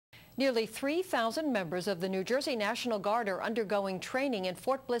Nearly 3,000 members of the New Jersey National Guard are undergoing training in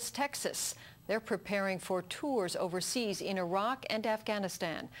Fort Bliss, Texas. They're preparing for tours overseas in Iraq and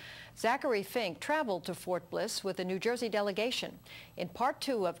Afghanistan. Zachary Fink traveled to Fort Bliss with a New Jersey delegation. In part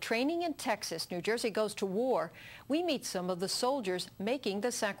 2 of Training in Texas, New Jersey Goes to War, we meet some of the soldiers making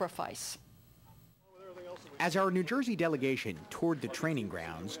the sacrifice. As our New Jersey delegation toured the training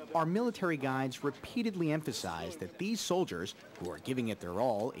grounds, our military guides repeatedly emphasized that these soldiers, who are giving it their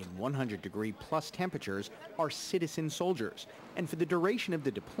all in 100-degree-plus temperatures, are citizen soldiers. And for the duration of the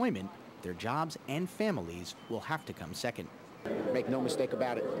deployment, their jobs and families will have to come second. Make no mistake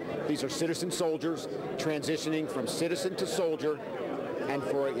about it. These are citizen soldiers transitioning from citizen to soldier, and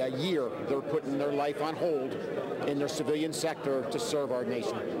for a year they're putting their life on hold in their civilian sector to serve our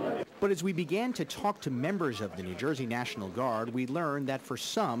nation. But as we began to talk to members of the New Jersey National Guard, we learned that for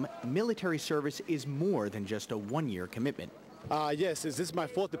some, military service is more than just a one-year commitment. Yes, this is my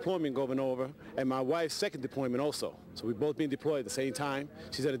 4th deployment going over, and my wife's 2nd deployment also. So we've both been deployed at the same time.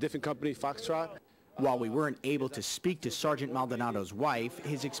 She's at a different company, Foxtrot. While we weren't able to speak to Sergeant Maldonado's wife,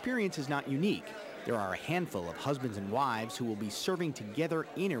 his experience is not unique. There are a handful of husbands and wives who will be serving together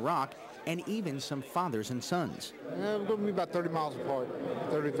in Iraq, and even some fathers and sons. We're going to be about 30 miles apart,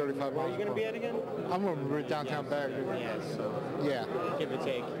 30, 35 miles apart. Where are you going to be at again? I'm going to be downtown Baton. Yes. Yeah. Give or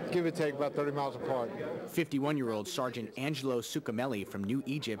take. Give or take, about 30 miles apart. 51-year-old Sergeant Angelo Sucamelli from New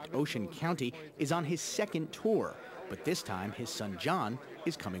Egypt, Ocean County, is on his 2nd tour, but this time his son John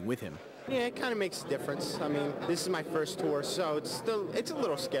is coming with him. Yeah, it kind of makes a difference. I mean, this is my 1st tour, so it's a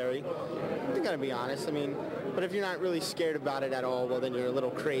little scary. I'm gonna be honest. I mean, but if you're not really scared about it at all, well, then you're a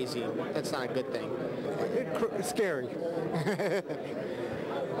little crazy. That's not a good thing. It's scary.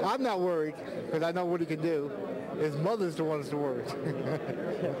 I'm not worried because I know what he can do. His mother's the one that's worried.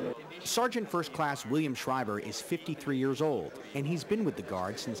 Sergeant First Class William Schreiber is 53 years old, and he's been with the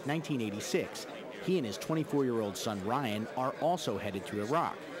Guard since 1986. He and his 24-year-old son Ryan are also headed to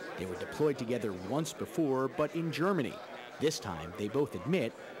Iraq. They were deployed together once before, but in Germany. This time, they both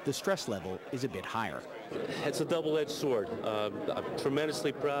admit the stress level is a bit higher. It's a double-edged sword. I'm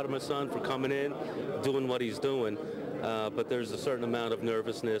tremendously proud of my son for coming in, doing what he's doing, but there's a certain amount of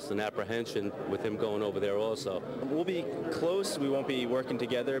nervousness and apprehension with him going over there also. We'll be close. We won't be working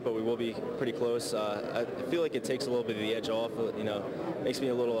together, but we will be pretty close. I feel like it takes a little bit of the edge off. You know, makes me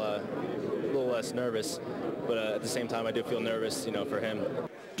a little less nervous, but at the same time, I do feel nervous, you know, for him.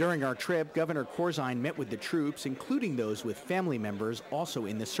 During our trip, Governor Corzine met with the troops, including those with family members also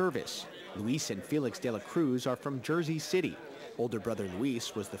in the service. Luis and Felix de la Cruz are from Jersey City. Older brother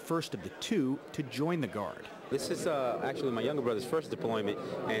Luis was the first of the 2 to join the Guard. This is actually my younger brother's 1st deployment,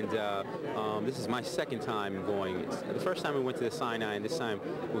 and this is my 2nd time going. The first time we went to the Sinai, and this time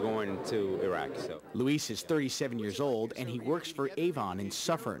we're going to Iraq. So. Luis is 37 years old, and he works for Avon in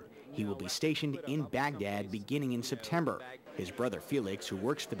Suffern. He will be stationed in Baghdad beginning in September. His brother Felix, who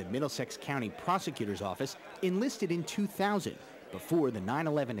works for the Middlesex County Prosecutor's Office, enlisted in 2000, before the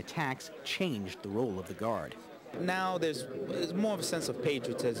 9/11 attacks changed the role of the Guard. Now there's more of a sense of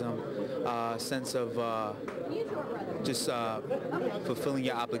patriotism, sense of just fulfilling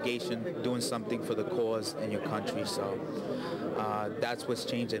your obligation, doing something for the cause in your country. So that's what's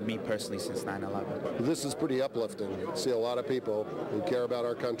changed in me personally since 9/11. This is pretty uplifting. You see a lot of people who care about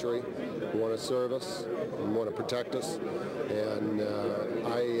our country, who want to serve us, and want to protect us. And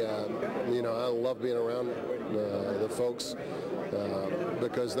I love being around the folks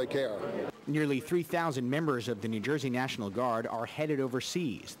because they care. Nearly 3,000 members of the New Jersey National Guard are headed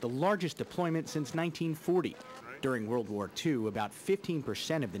overseas, the largest deployment since 1940. During World War II, about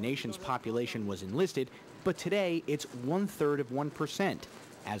 15% of the nation's population was enlisted, but today it's 1/3 of 1%.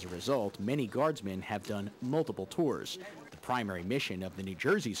 As a result, many Guardsmen have done multiple tours. The primary mission of the New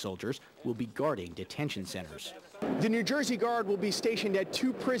Jersey soldiers will be guarding detention centers. The New Jersey Guard will be stationed at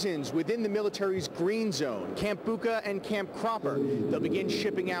 2 prisons within the military's green zone, Camp Bucca and Camp Cropper. They'll begin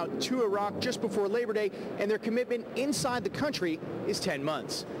shipping out to Iraq just before Labor Day, and their commitment inside the country is 10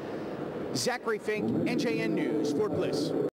 months. Zachary Fink, NJN News, Fort Bliss.